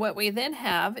what we then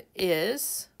have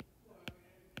is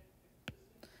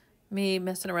me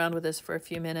messing around with this for a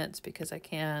few minutes because I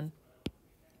can.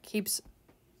 Keeps,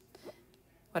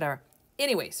 whatever.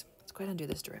 Anyways, let's go ahead and do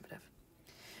this derivative.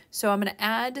 So I'm going to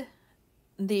add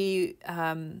the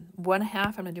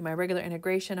 1/2. I'm going to do my regular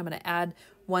integration. I'm going to add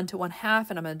 1 to 1/2,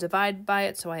 and I'm going to divide by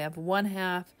it. So I have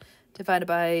 1/2 divided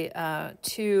by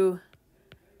 2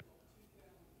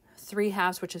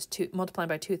 3/2, which is 2 multiplied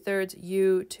by 2/3,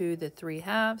 u to the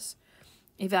 3/2,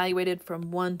 evaluated from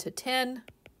 1 to 10.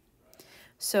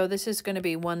 So this is going to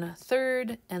be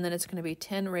 1/3, and then it's going to be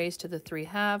 10 raised to the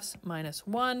 3/2 minus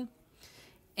 1.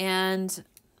 And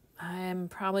I'm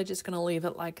probably just going to leave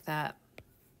it like that.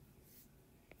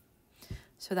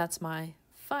 So that's my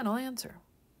final answer.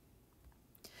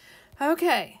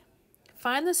 Okay,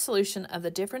 find the solution of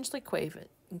the differential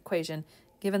equation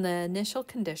given the initial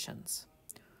conditions.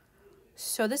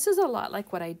 So this is a lot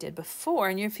like what I did before.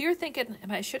 And if you're thinking,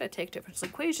 should I take differential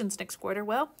equations next quarter?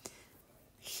 Well,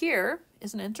 here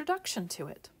is an introduction to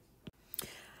it.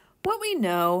 What we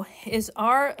know is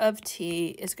r of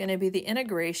t is going to be the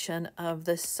integration of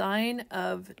the sine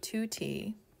of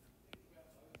 2t,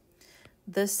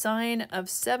 the sine of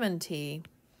 7t,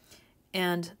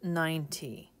 and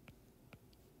 9t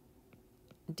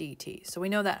dt. So we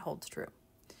know that holds true.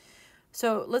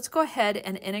 So let's go ahead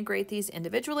and integrate these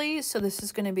individually. So this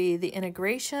is going to be the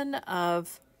integration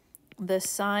of the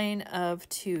sine of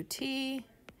 2t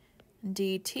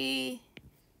dt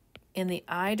in the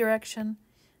I direction,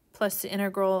 plus the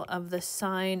integral of the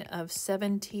sine of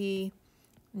 7t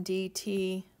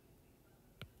dt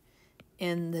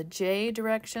in the j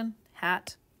direction,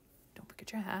 hat, don't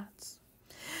forget your hats,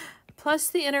 plus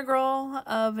the integral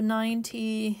of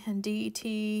 9t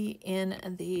dt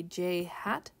in the j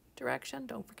hat direction,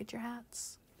 don't forget your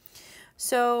hats.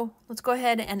 So let's go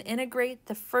ahead and integrate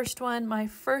the first one. My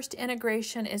first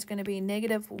integration is going to be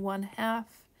negative 1/2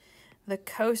 the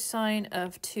cosine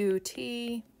of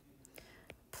 2t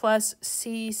plus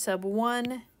c sub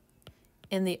 1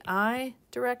 in the I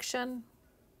direction.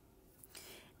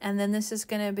 And then this is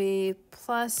going to be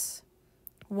plus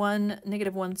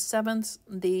negative 1/7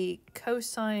 the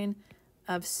cosine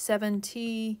of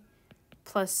 7t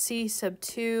plus c sub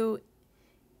 2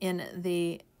 in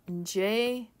the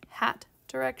j hat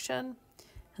direction.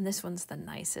 And this one's the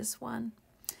nicest one.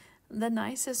 The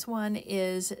nicest one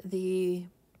is the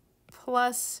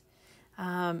plus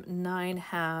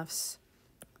 9/2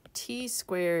 t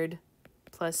squared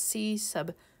plus c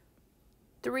sub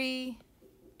 3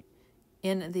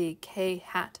 in the k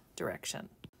hat direction.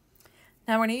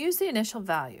 Now we're going to use the initial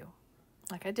value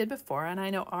like I did before, and I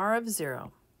know r of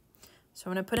 0. So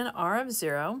I'm going to put in r of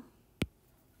 0.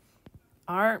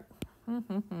 R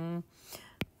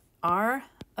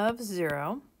of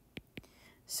 0.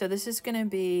 So this is going to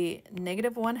be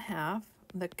negative 1/2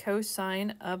 the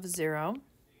cosine of 0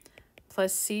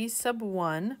 plus c sub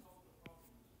 1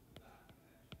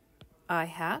 I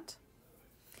hat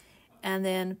and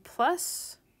then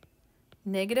plus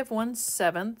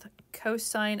 -1/7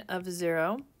 cosine of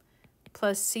 0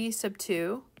 plus c sub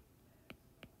 2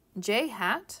 j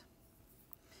hat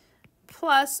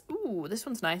plus, ooh, this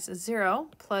one's nice, 0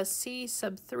 plus c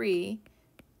sub 3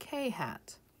 k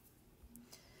hat.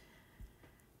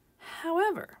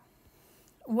 However,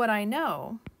 what I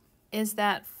know is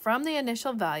that from the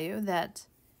initial value that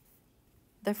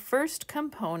the first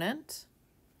component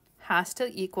has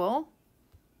to equal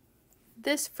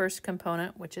this first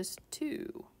component, which is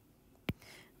 2.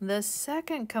 The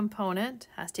second component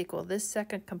has to equal this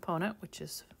second component, which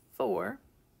is 4.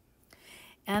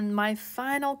 And my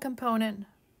final component,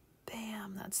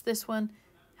 bam, that's this one,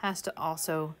 has to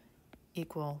also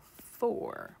equal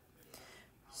 4.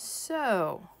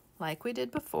 So, like we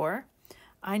did before,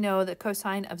 I know that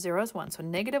cosine of 0 is 1. So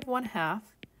 -1/2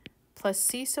 plus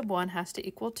c sub 1 has to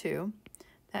equal 2.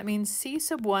 That means c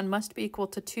sub 1 must be equal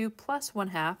to 2 plus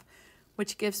 1/2,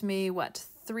 which gives me, what,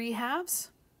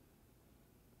 3/2?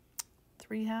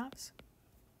 3/2.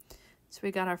 So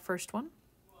we got our first one.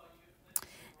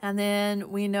 And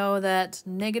then we know that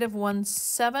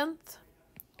 -1/7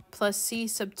 plus c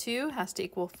sub 2 has to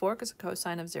equal 4 because the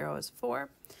cosine of 0 is 4.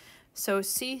 So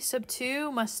c sub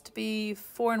 2 must be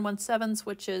 4 1/7,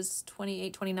 which is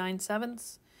 28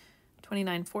 29/7,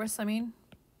 29/4, I mean.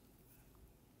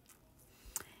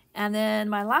 And then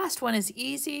my last one is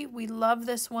easy. We love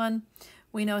this one.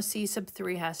 We know c sub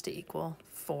 3 has to equal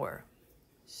 4.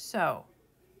 So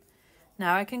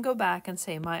now I can go back and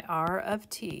say my r of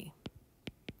t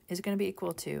is going to be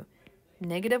equal to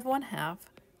 -1/2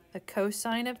 the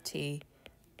cosine of t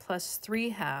plus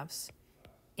 3/2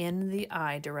 in the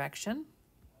I direction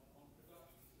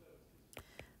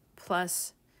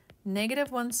plus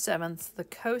 -1/7 the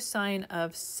cosine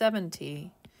of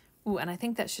 7t. Ooh, and I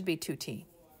think that should be 2t.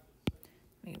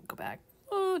 Let me go back.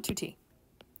 Oh, 2t.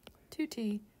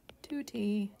 2t,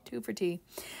 2t, 2 for t.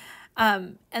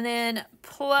 And then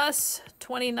plus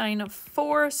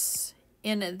 29/4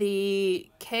 in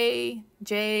the k,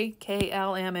 j, k,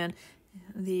 l, m, and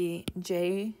the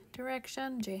j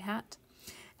direction, j hat.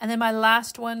 And then my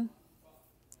last one,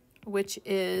 which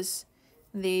is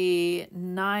the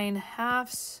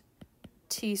 9/2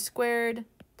 t squared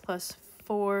plus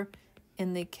 4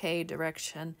 in the k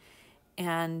direction.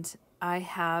 And I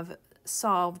have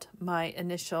solved my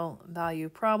initial value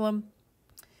problem.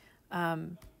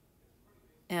 Oh,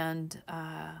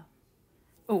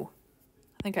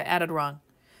 I think I added wrong.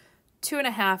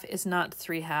 2.5 is not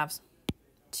 3/2.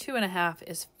 2.5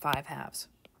 is 5/2.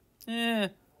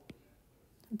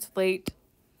 It's late.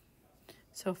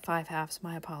 So 5/2,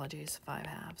 my apologies,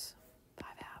 5/2.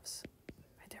 5/2.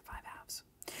 Right there, 5/2.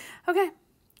 Okay,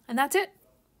 and that's it.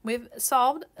 We've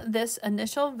solved this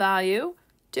initial value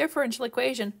differential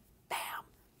equation. Bam.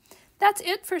 That's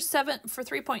it for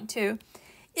 3.2.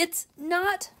 It's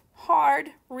not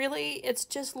hard, really. It's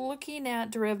just looking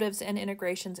at derivatives and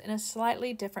integrations in a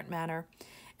slightly different manner.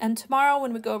 And tomorrow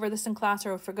when we go over this in class,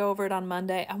 or if we go over it on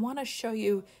Monday, I want to show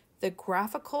you the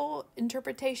graphical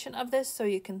interpretation of this so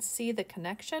you can see the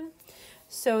connection.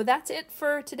 So that's it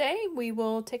for today. We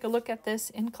will take a look at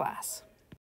this in class.